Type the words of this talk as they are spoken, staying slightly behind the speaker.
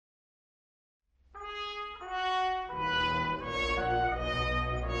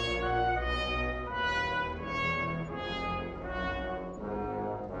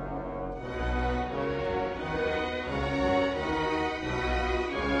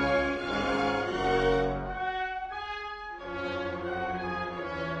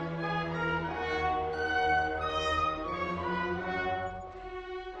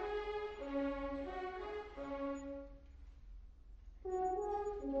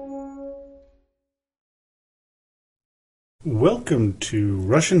Welcome to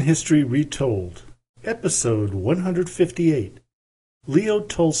Russian History Retold, Episode 158, Leo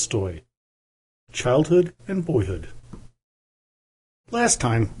Tolstoy, Childhood and Boyhood. Last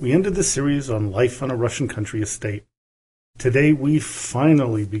time, we ended the series on life on a Russian country estate. Today, we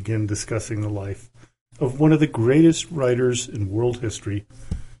finally begin discussing the life of one of the greatest writers in world history,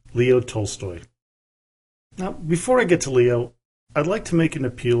 Leo Tolstoy. Now, before I get to Leo, I'd like to make an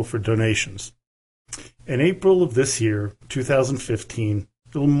appeal for donations. In April of this year, 2015,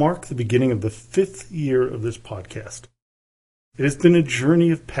 it will mark the beginning of the 5th year of this podcast. It has been a journey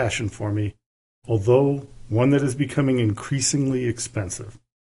of passion for me, although one that is becoming increasingly expensive.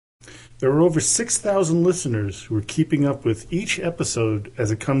 There are over 6,000 listeners who are keeping up with each episode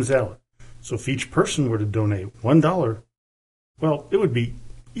as it comes out, so if each person were to donate $1, well, it would be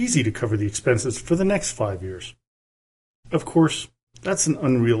easy to cover the expenses for the next 5 years. Of course, that's an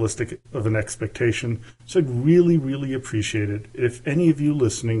unrealistic of an expectation, so I'd really appreciate it if any of you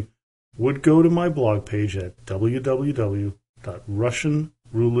listening would go to my blog page at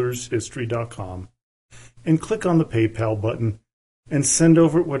www.russianrulershistory.com and click on the PayPal button and send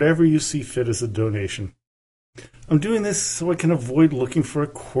over whatever you see fit as a donation. I'm doing this so I can avoid looking for a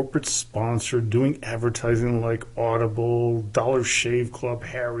corporate sponsor doing advertising like Audible, Dollar Shave Club,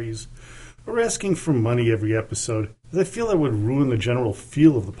 Harry's, or asking for money every episode, as I feel that would ruin the general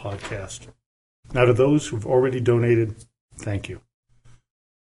feel of the podcast. Now, to those who've already donated, thank you.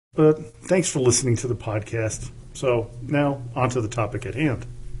 But thanks for listening to the podcast. So now, on to the topic at hand.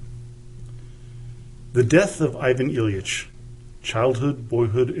 The death of Ivan Ilyich, childhood,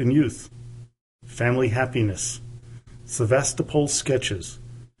 boyhood, and youth, family happiness, Sevastopol sketches,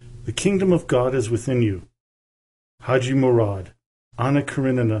 The Kingdom of God is Within You, Haji Murad, Anna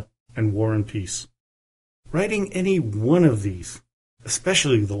Karenina, and War and Peace. Writing any one of these,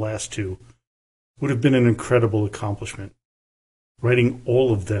 especially the last two, would have been an incredible accomplishment. Writing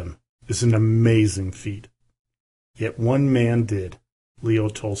all of them is an amazing feat. Yet one man did, Leo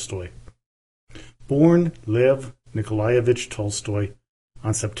Tolstoy. Born Lev Nikolaevich Tolstoy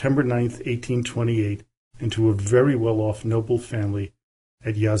on September 9th, 1828, into a very well-off noble family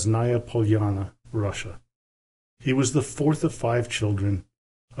at Yasnaya Polyana, Russia. He was the fourth of 5 children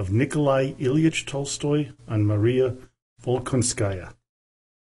of Nikolai Ilyich Tolstoy and Maria Volkonskaya.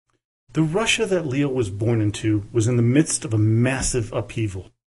 The Russia that Leo was born into was in the midst of a massive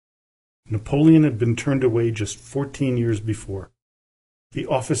upheaval. Napoleon had been turned away just 14 years before. The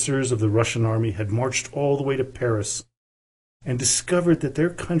officers of the Russian army had marched all the way to Paris and discovered that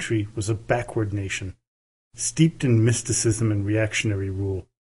their country was a backward nation, steeped in mysticism and reactionary rule.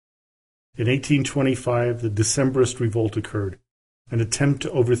 In 1825, the Decembrist revolt occurred, an attempt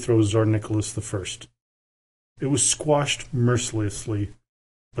to overthrow Tsar Nicholas I. It was squashed mercilessly,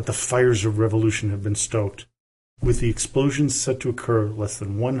 but the fires of revolution had been stoked, with the explosions set to occur less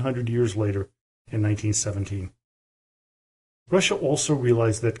than 100 years later in 1917. Russia also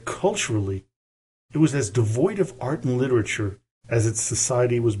realized that culturally, it was as devoid of art and literature as its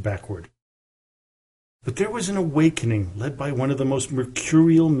society was backward. But there was an awakening led by one of the most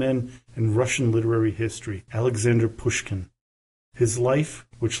mercurial men in Russian literary history, Alexander Pushkin. His life,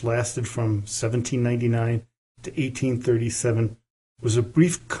 which lasted from 1799 to 1837, was a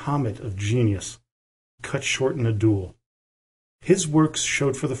brief comet of genius, cut short in a duel. His works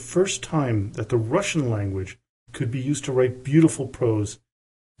showed for the first time that the Russian language could be used to write beautiful prose,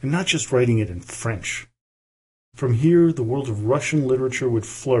 and not just writing it in French. From here, the world of Russian literature would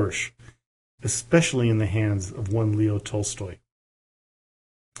flourish, especially in the hands of one Leo Tolstoy.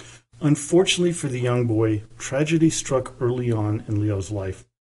 Unfortunately for the young boy, tragedy struck early on in Leo's life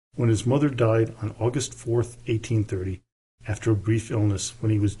when his mother died on August 4th, 1830, after a brief illness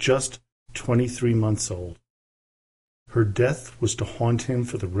when he was just 23 months old. Her death was to haunt him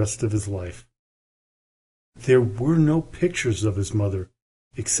for the rest of his life. There were no pictures of his mother,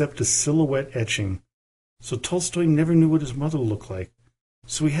 except a silhouette etching, so Tolstoy never knew what his mother looked like,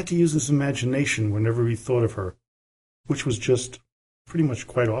 so he had to use his imagination whenever he thought of her, which was just pretty much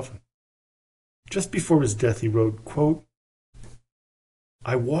quite often. Just before his death, he wrote, quote,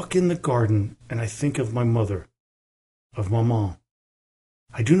 I walk in the garden and I think of my mother, of Maman.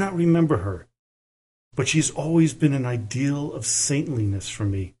 I do not remember her, but she's always been an ideal of saintliness for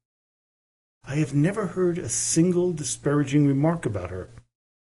me. I have never heard a single disparaging remark about her.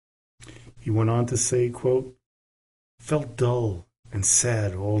 He went on to say, quote, felt dull and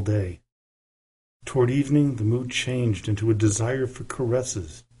sad all day. Toward evening, the mood changed into a desire for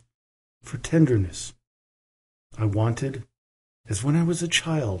caresses, for tenderness. I wanted, as when I was a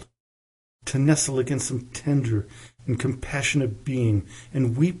child, to nestle against some tender and compassionate being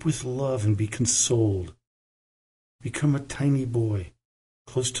and weep with love and be consoled. become a tiny boy,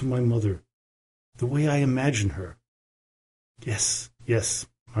 close to my mother, the way I imagine her. Yes,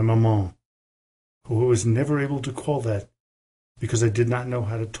 my maman, who I was never able to call that because I did not know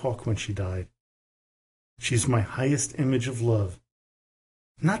how to talk when she died. She's my highest image of love.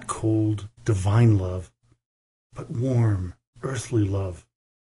 Not cold, divine love, but warm, earthly love,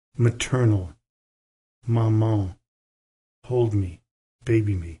 maternal. Maman, hold me,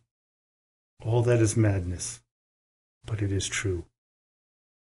 baby me. All that is madness, but it is true.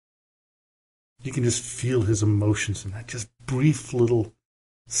 You can just feel his emotions in that just brief little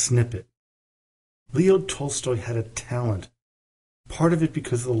snippet. Leo Tolstoy had a talent, part of it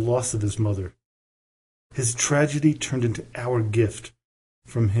because of the loss of his mother. His tragedy turned into our gift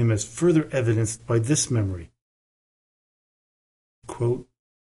from him as further evidenced by this memory. Quote,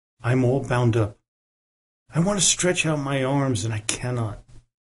 I'm all bound up. I want to stretch out my arms and I cannot.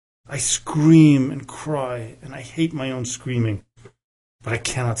 I scream and cry and I hate my own screaming, but I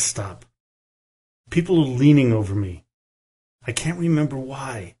cannot stop. People are leaning over me. I can't remember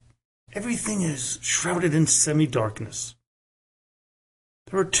why. Everything is shrouded in semi-darkness.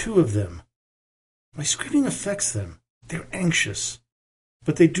 There are two of them. My screaming affects them. They're anxious,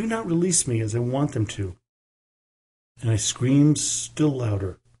 but they do not release me as I want them to. And I scream still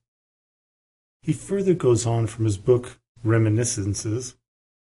louder. He further goes on from his book, Reminiscences,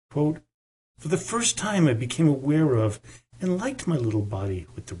 quote, for the first time I became aware of and liked my little body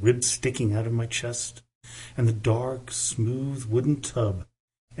with the ribs sticking out of my chest and the dark, smooth wooden tub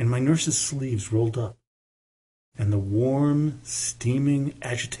and my nurse's sleeves rolled up and the warm, steaming,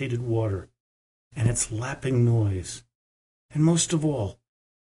 agitated water and its lapping noise, and most of all,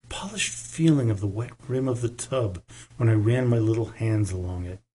 the polished feeling of the wet rim of the tub when I ran my little hands along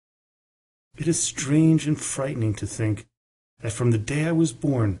it. It is strange and frightening to think that from the day I was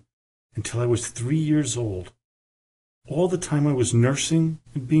born until I was 3 years old, all the time I was nursing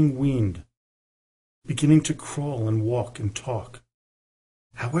and being weaned, beginning to crawl and walk and talk.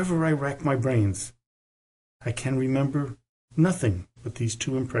 However I rack my brains, I can remember nothing but these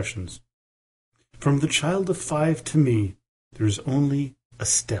two impressions. From the child of 5 to me, there is only a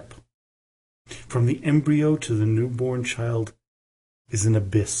step. From the embryo to the newborn child is an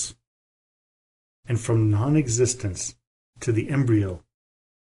abyss. And from non-existence to the embryo,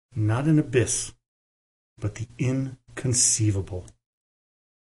 not an abyss, but the inconceivable.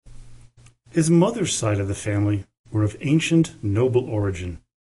 His mother's side of the family were of ancient, noble origin,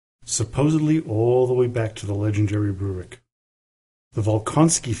 supposedly all the way back to the legendary Rurik. The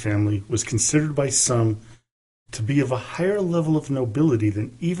Volkonsky family was considered by some to be of a higher level of nobility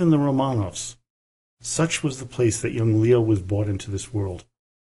than even the Romanovs. Such was the place that young Leo was brought into this world.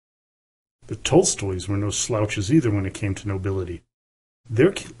 The Tolstoys were no slouches either when it came to nobility.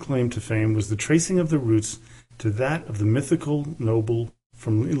 Their claim to fame was the tracing of their roots to that of the mythical noble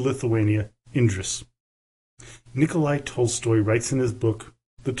from Lithuania, Indris. Nikolai Tolstoy writes in his book,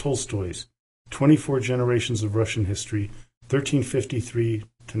 The Tolstoys, 24 Generations of Russian History, 1353 to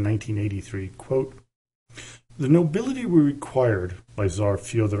 1983, quote, the nobility were required by Tsar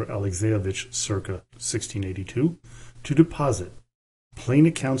Fyodor Alexeyevich circa 1682 to deposit plain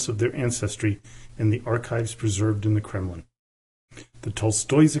accounts of their ancestry in the archives preserved in the Kremlin. The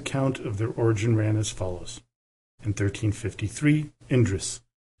Tolstoys' account of their origin ran as follows. In 1353, Indris,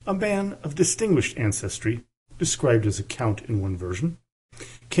 a man of distinguished ancestry, described as a count in one version,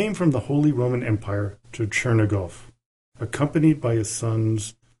 came from the Holy Roman Empire to Chernigov, accompanied by his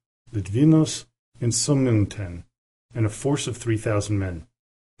sons Litvinos and Somnenten, and a force of 3,000 men.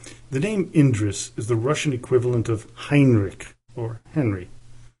 The name Indris is the Russian equivalent of Heinrich, or Henry,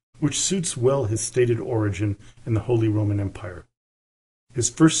 which suits well his stated origin in the Holy Roman Empire. His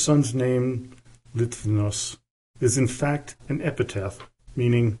first son's name, Litvinos, is in fact an epithet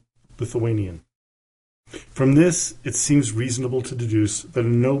meaning Lithuanian. From this, it seems reasonable to deduce that a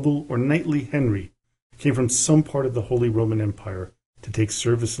noble or knightly Henry came from some part of the Holy Roman Empire to take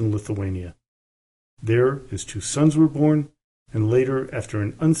service in Lithuania. There his 2 sons were born, and later, after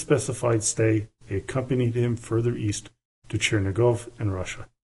an unspecified stay, they accompanied him further east to Chernigov and Russia.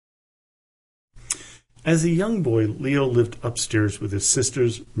 As a young boy, Leo lived upstairs with his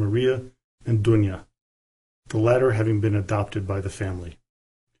sisters Maria and Dunya, the latter having been adopted by the family.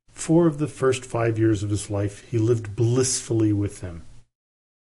 4 of the first 5 years of his life he lived blissfully with them.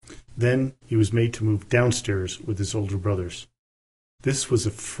 Then he was made to move downstairs with his older brothers. This was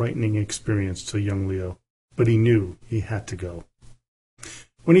a frightening experience to young Leo, but he knew he had to go.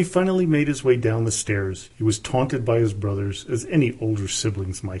 When he finally made his way down the stairs, he was taunted by his brothers, as any older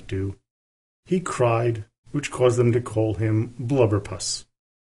siblings might do. He cried, which caused them to call him Blubberpuss.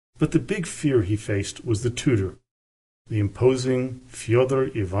 But the big fear he faced was the tutor, the imposing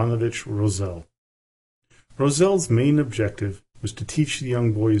Fyodor Ivanovich Rosell. Rosell's main objective was to teach the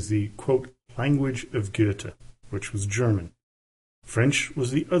young boys the, quote, language of Goethe, which was German. French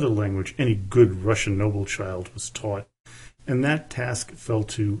was the other language any good Russian noble child was taught, and that task fell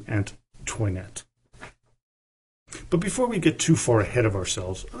to Antoinette. But before we get too far ahead of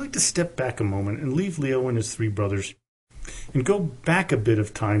ourselves, I'd like to step back a moment and leave Leo and his three brothers and go back a bit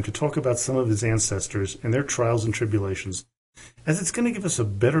of time to talk about some of his ancestors and their trials and tribulations, as it's going to give us a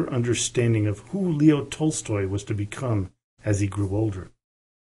better understanding of who Leo Tolstoy was to become as he grew older.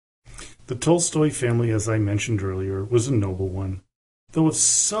 The Tolstoy family, as I mentioned earlier, was a noble one, though of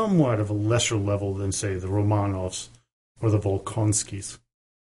somewhat of a lesser level than, say, the Romanovs or the Volkonskys.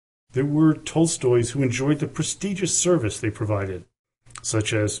 There were Tolstoys who enjoyed the prestigious service they provided,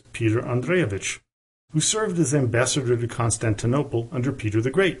 such as Peter Andreevich, who served as ambassador to Constantinople under Peter the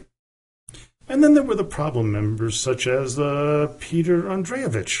Great. And then there were the problem members, such as Peter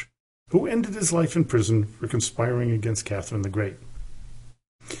Andreevich, who ended his life in prison for conspiring against Catherine the Great.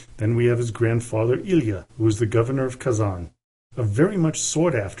 Then we have his grandfather Ilya, who was the governor of Kazan, a very much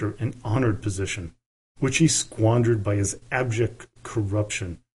sought-after and honored position, which he squandered by his abject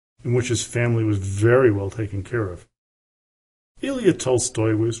corruption, in which his family was very well taken care of. Ilya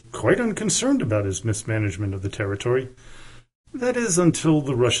Tolstoy was quite unconcerned about his mismanagement of the territory. That is, until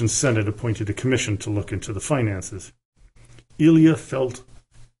the Russian Senate appointed a commission to look into the finances. Ilya felt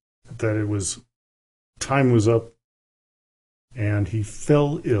that time was up, and he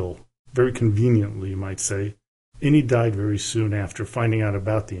fell ill, very conveniently, you might say, and he died very soon after finding out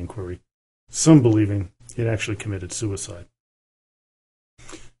about the inquiry, some believing he had actually committed suicide.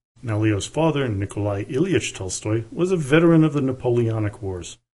 Now, Leo's father, Nikolai Ilyich Tolstoy, was a veteran of the Napoleonic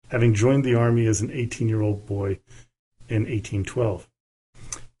Wars, having joined the army as an 18-year-old boy in 1812.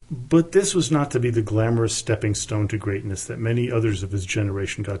 But this was not to be the glamorous stepping stone to greatness that many others of his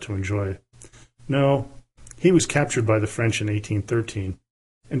generation got to enjoy. No, he was captured by the French in 1813,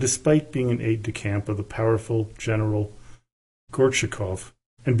 and despite being an aide-de-camp of the powerful General Gorchakov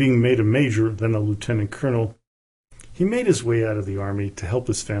and being made a major, then a lieutenant colonel, he made his way out of the army to help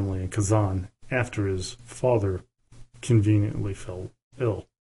his family in Kazan after his father conveniently fell ill.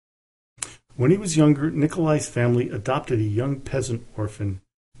 When he was younger, Nikolai's family adopted a young peasant orphan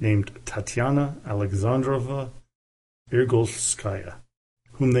named Tatiana Alexandrovna Irgolskaya,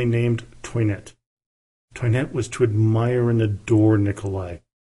 whom they named Toinette. Toinette was to admire and adore Nikolai,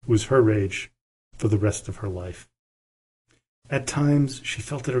 who was her age, for the rest of her life. At times, she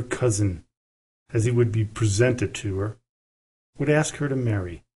felt that her cousin, as he would be presented to her, would ask her to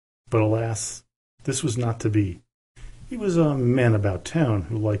marry. But alas, this was not to be. He was a man about town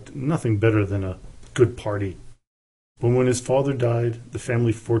who liked nothing better than a good party. But when his father died, the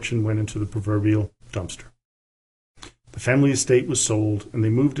family fortune went into the proverbial dumpster. The family estate was sold, and they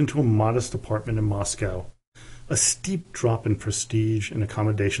moved into a modest apartment in Moscow, a steep drop in prestige and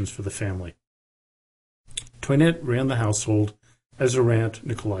accommodations for the family. Toinette ran the household, as her aunt,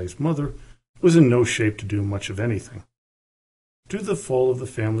 Nikolai's mother, was in no shape to do much of anything. Due to the fall of the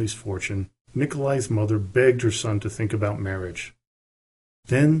family's fortune, Nikolai's mother begged her son to think about marriage.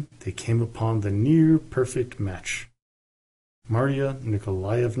 Then they came upon the near-perfect match. Maria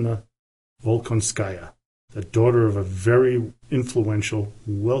Nikolaevna Volkonskaya, the daughter of a very influential,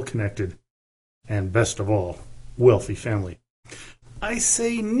 well-connected, and best of all, wealthy family. I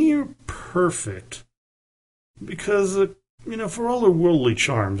say near-perfect because, for all her worldly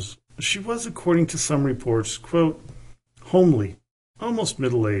charms, she was, according to some reports, quote, homely, almost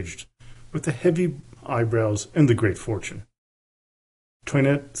middle-aged, with the heavy eyebrows and the great fortune.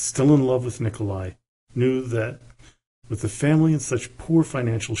 Toinette, still in love with Nikolai, knew that with the family in such poor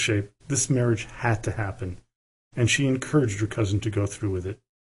financial shape, this marriage had to happen, and she encouraged her cousin to go through with it.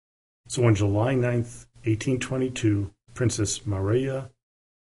 So on July 9th, 1822, Princess Maria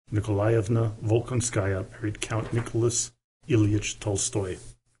Nikolaevna Volkonskaya married Count Nicholas Ilyich Tolstoy.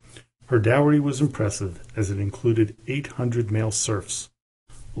 Her dowry was impressive, as it included 800 male serfs,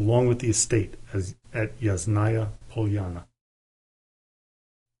 along with the estate at Yasnaya Polyana.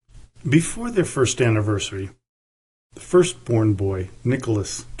 Before their first anniversary, the firstborn boy,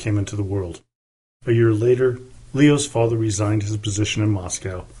 Nicholas, came into the world. A year later, Leo's father resigned his position in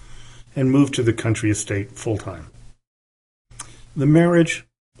Moscow and moved to the country estate full-time. The marriage,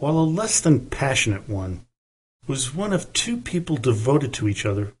 while a less than passionate one, was one of two people devoted to each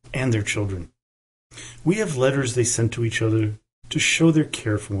other and their children. We have letters they sent to each other to show their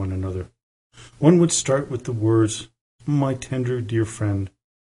care for one another. One would start with the words, "My tender dear friend,"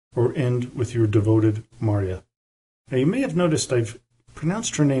 or end with "your devoted Maria." Now, you may have noticed I've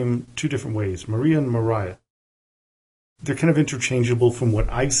pronounced her name two different ways, Maria and Mariah. they're kind of interchangeable from what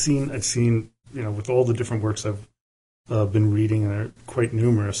I've seen. I've seen, with all the different works I've been reading, and they're quite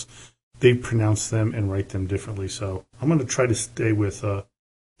numerous, they pronounce them and write them differently. So I'm going to try to stay with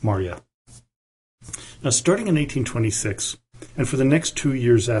Marya. Now, starting in 1826, and for the next 2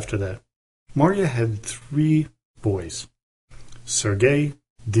 years after that, Marya had 3 boys: Sergei,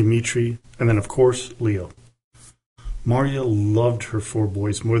 Dmitri, and then, of course, Leo. Marya loved her 4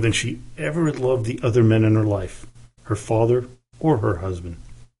 boys more than she ever had loved the other men in her life, her father or her husband.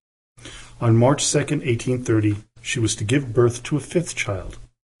 On March 2nd, 1830, she was to give birth to a 5th child,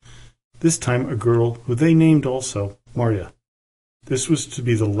 this time a girl who they named also Marya. This was to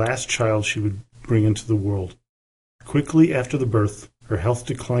be the last child she would bring into the world. Quickly after the birth, her health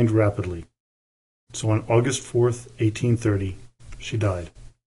declined rapidly. So on August 4th, 1830, she died.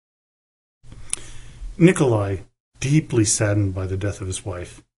 Nikolai, deeply saddened by the death of his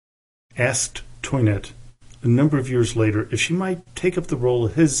wife, asked Toinette a number of years later if she might take up the role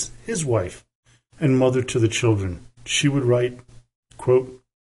of his wife and mother to the children. She would write, quote,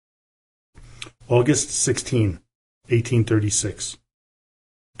 August 16, 1836.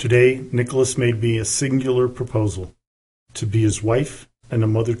 Today, Nicholas made me a singular proposal, to be his wife and a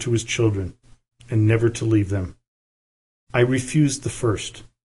mother to his children, and never to leave them. I refused the first,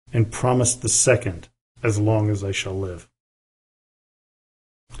 and promised the second, as long as I shall live.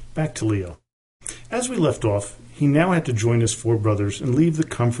 Back to Leo. As we left off, he now had to join his 4 brothers and leave the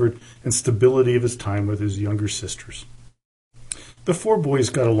comfort and stability of his time with his younger sisters. The 4 boys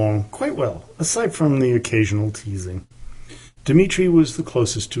got along quite well, aside from the occasional teasing. Dmitri was the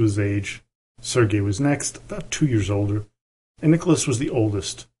closest to his age, Sergei was next, about 2 years older, and Nicholas was the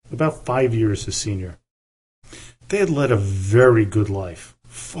oldest, about 5 years his senior. They had led a very good life,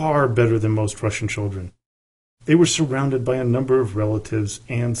 far better than most Russian children. They were surrounded by a number of relatives,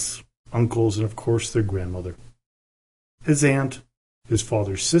 aunts, uncles, and of course their grandmother. His aunt, his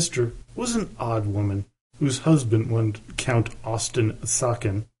father's sister, was an odd woman whose husband, one Count Austin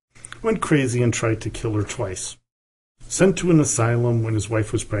Sakin, went crazy and tried to kill her twice. Sent to an asylum when his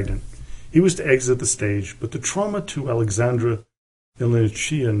wife was pregnant, he was to exit the stage, but the trauma to Alexandra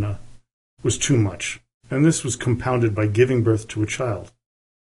Ilyinichna was too much, and this was compounded by giving birth to a child.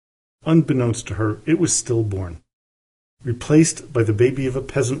 Unbeknownst to her, it was stillborn, replaced by the baby of a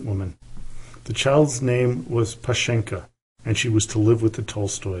peasant woman. The child's name was Pashenka, and she was to live with the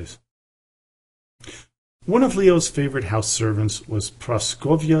Tolstoys. One of Leo's favorite house servants was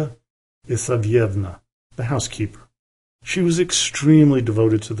Praskovya Isavyevna, the housekeeper. She was extremely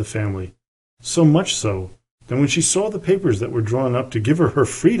devoted to the family, so much so that when she saw the papers that were drawn up to give her her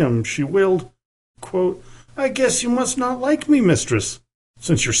freedom, she wailed, quote, I guess you must not like me, mistress,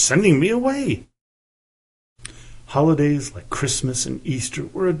 since you're sending me away. Holidays like Christmas and Easter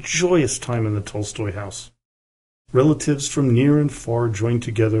were a joyous time in the Tolstoy house. Relatives from near and far joined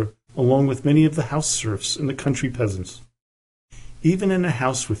together, along with many of the house serfs and the country peasants. Even in a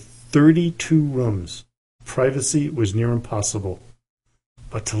house with 32 rooms, privacy was near impossible.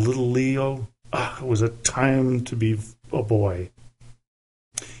 But to little Leo, it was a time to be a boy.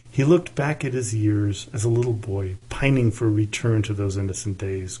 He looked back at his years as a little boy, pining for a return to those innocent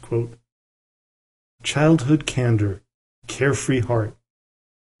days. Quote, childhood candor, carefree heart,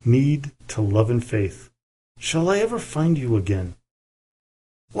 need to love and faith. Shall I ever find you again?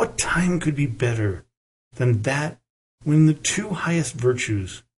 What time could be better than that when the 2 highest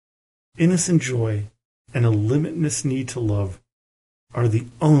virtues, innocent joy and a limitless need to love, are the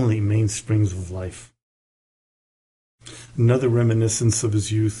only mainsprings of life? Another reminiscence of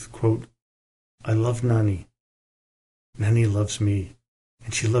his youth, quote, I love Nani. Nani loves me,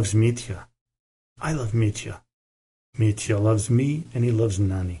 and she loves Mitya. I love Mitya. Mitya loves me, and he loves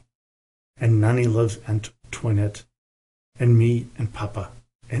Nani. And Nani loves Antoinette, and me, and Papa.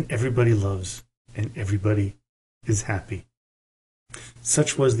 And everybody loves, and everybody is happy.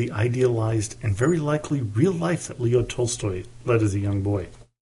 Such was the idealized and very likely real life that Leo Tolstoy led as a young boy.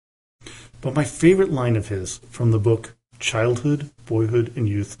 But my favorite line of his from the book Childhood, Boyhood, and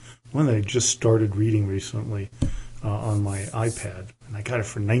Youth, one that I just started reading recently on my iPad, and I got it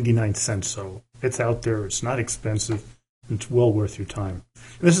for 99 cents, so it's out there, it's not expensive, it's well worth your time.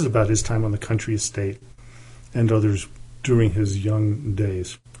 And this is about his time on the country estate and others during his young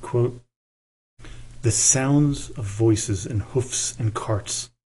days. Quote, the sounds of voices and hoofs and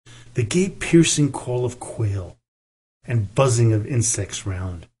carts, the gay piercing call of quail, and buzzing of insects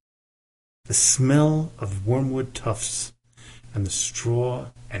round, the smell of wormwood tufts, and the straw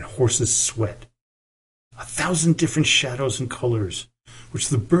and horses' sweat, 1,000 different shadows and colors, which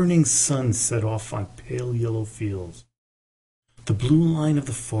the burning sun set off on pale yellow fields, the blue line of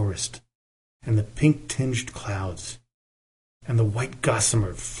the forest, and the pink-tinged clouds, and the white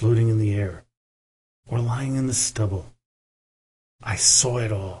gossamer floating in the air, or lying in the stubble. I saw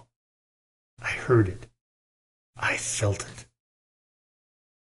it all. I heard it. I felt it.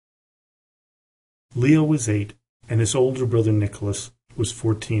 Leo was 8, and his older brother Nicholas was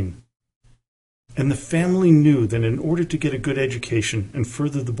 14. And the family knew that in order to get a good education and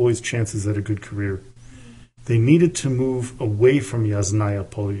further the boys' chances at a good career, they needed to move away from Yasnaya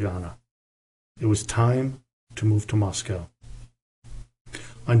Polyana. It was time to move to Moscow.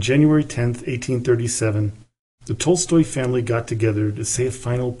 On January 10th, 1837, the Tolstoy family got together to say a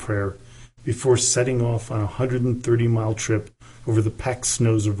final prayer before setting off on a 130-mile trip over the packed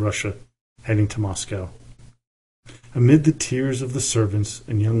snows of Russia, heading to Moscow. Amid the tears of the servants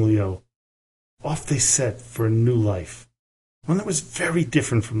and young Leo, off they set for a new life, one that was very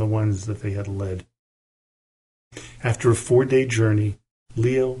different from the ones that they had led. After a 4-day journey,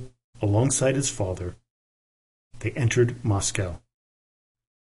 Leo, alongside his father, they entered Moscow.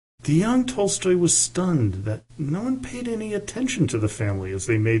 The young Tolstoy was stunned that no one paid any attention to the family as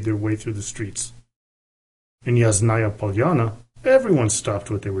they made their way through the streets. In Yasnaya Polyana, everyone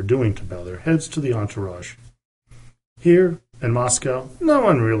stopped what they were doing to bow their heads to the entourage. Here, in Moscow, no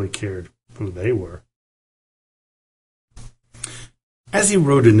one really cared who they were. As he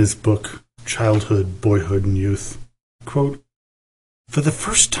wrote in his book, Childhood, Boyhood, and Youth, quote, "For the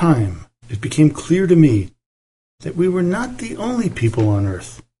first time, it became clear to me that we were not the only people on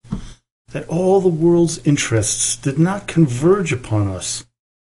earth, that all the world's interests did not converge upon us,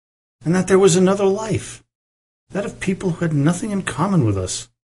 and that there was another life, that of people who had nothing in common with us,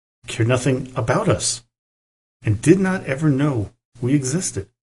 cared nothing about us, and did not ever know we existed."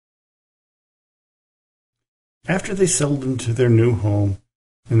 After they settled into their new home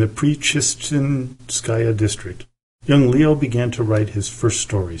in the Prechistinskaya district, young Leo began to write his first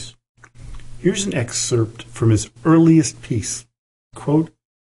stories. Here's an excerpt from his earliest piece. Quote,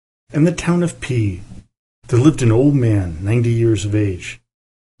 "In the town of P, there lived an old man, 90 years of age,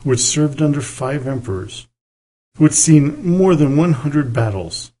 who had served under 5 emperors, who had seen more than 100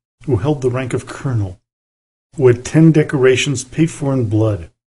 battles, who held the rank of colonel, who had 10 decorations paid for in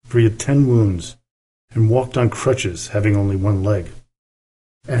blood, for he had 10 wounds, and walked on crutches, having only 1 leg,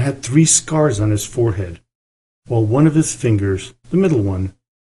 and had 3 scars on his forehead, while one of his fingers, the middle one,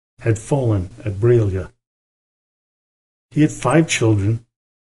 had fallen at Braila. He had 5 children,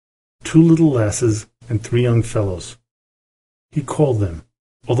 2 little lasses, and 3 young fellows. He called them,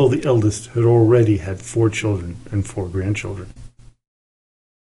 although the eldest had already had 4 children and 4 grandchildren."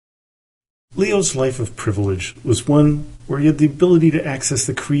 Leo's life of privilege was one where he had the ability to access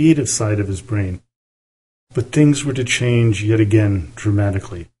the creative side of his brain. But things were to change yet again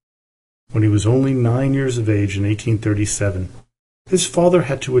dramatically. When he was only 9 years of age in 1837, his father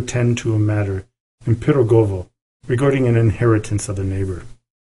had to attend to a matter in Pirogovo regarding an inheritance of a neighbor.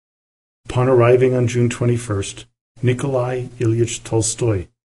 Upon arriving on June 21st, Nikolai Ilyich Tolstoy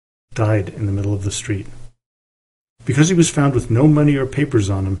died in the middle of the street. Because he was found with no money or papers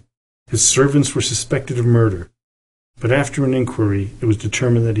on him, his servants were suspected of murder, but after an inquiry, it was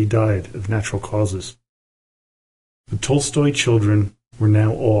determined that he died of natural causes. The Tolstoy children were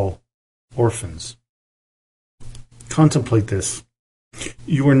now all orphans. Contemplate this.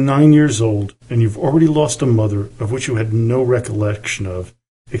 You are 9 years old, and you've already lost a mother of which you had no recollection of,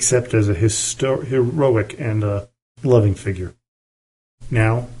 except as a heroic and a loving figure.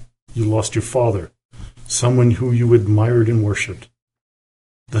 Now, you lost your father, someone who you admired and worshipped.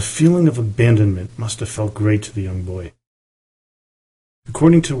 The feeling of abandonment must have felt great to the young boy.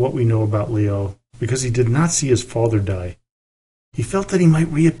 According to what we know about Leo, because he did not see his father die, he felt that he might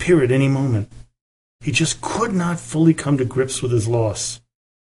reappear at any moment. He just could not fully come to grips with his loss.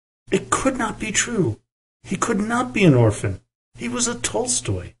 It could not be true. He could not be an orphan. He was a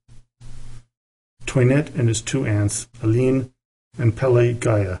Tolstoy. Toinette and his 2 aunts, Aline and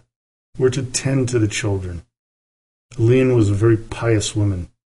Pelagaya, were to tend to the children. Aline was a very pious woman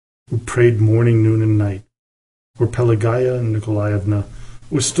who prayed morning, noon, and night, where Pelagaya Nikolaevna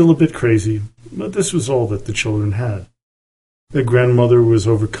was still a bit crazy, but this was all that the children had. Their grandmother was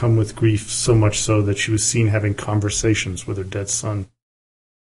overcome with grief, so much so that she was seen having conversations with her dead son.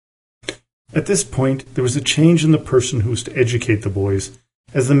 At this point, there was a change in the person who was to educate the boys,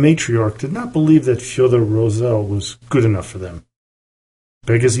 as the matriarch did not believe that Fyodor Rosel was good enough for them.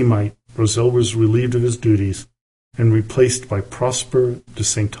 Beg as he might, Rosel was relieved of his duties and replaced by Prosper de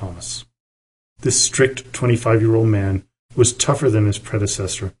St. Thomas. This strict 25-year-old man was tougher than his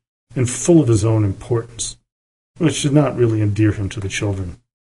predecessor and full of his own importance, which did not really endear him to the children.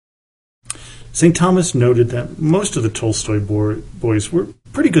 St. Thomas noted that most of the Tolstoy boys were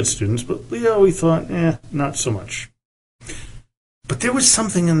pretty good students, but Leo, he thought, not so much. But there was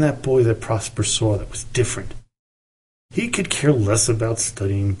something in that boy that Prosper saw that was different. He could care less about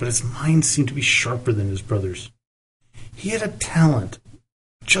studying, but his mind seemed to be sharper than his brother's. He had a talent.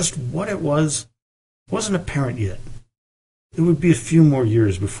 Just what it was wasn't apparent yet. It would be a few more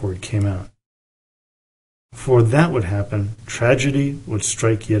years before it came out. Before that would happen, tragedy would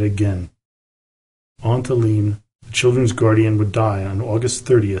strike yet again. Aunt Aline, the children's guardian, would die on August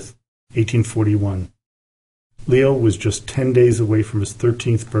 30th, 1841. Leo was just 10 days away from his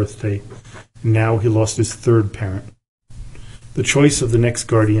 13th birthday, and now he lost his third parent. The choice of the next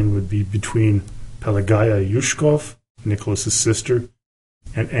guardian would be between Pelagaya Yushkov, Nicholas's sister,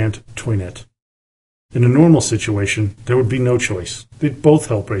 and Aunt Toinette. In a normal situation, there would be no choice. They'd both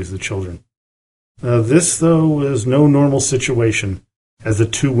help raise the children. This, though, was no normal situation, as the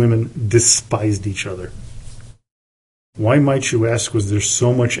two women despised each other. Why, might you ask, was there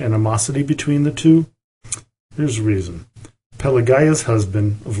so much animosity between the two? There's a reason. Pelagaya's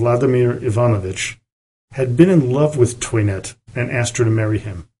husband, Vladimir Ivanovich, had been in love with Toinette and asked her to marry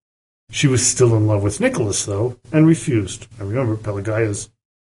him. She was still in love with Nicholas, though, and refused. Now remember, Pelagaya's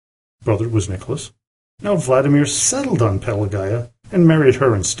brother was Nicholas. Now Vladimir settled on Pelagaya and married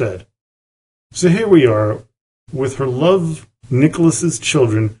her instead. So here we are, with her love, Nicholas's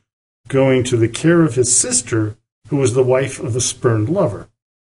children, going to the care of his sister, who was the wife of a spurned lover.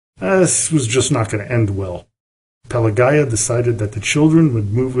 This was just not going to end well. Pelagaya decided that the children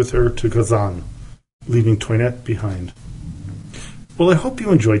would move with her to Kazan, leaving Toinette behind. Well, I hope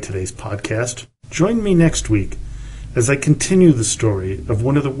you enjoyed today's podcast. Join me next week as I continue the story of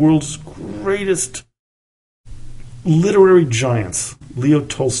one of the world's greatest literary giants, Leo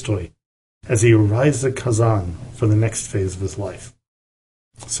Tolstoy, as he arrives at Kazan for the next phase of his life.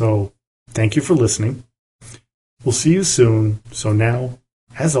 So, thank you for listening. We'll see you soon. So now,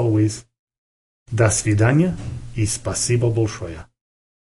 as always, до свидания и спасибо большое.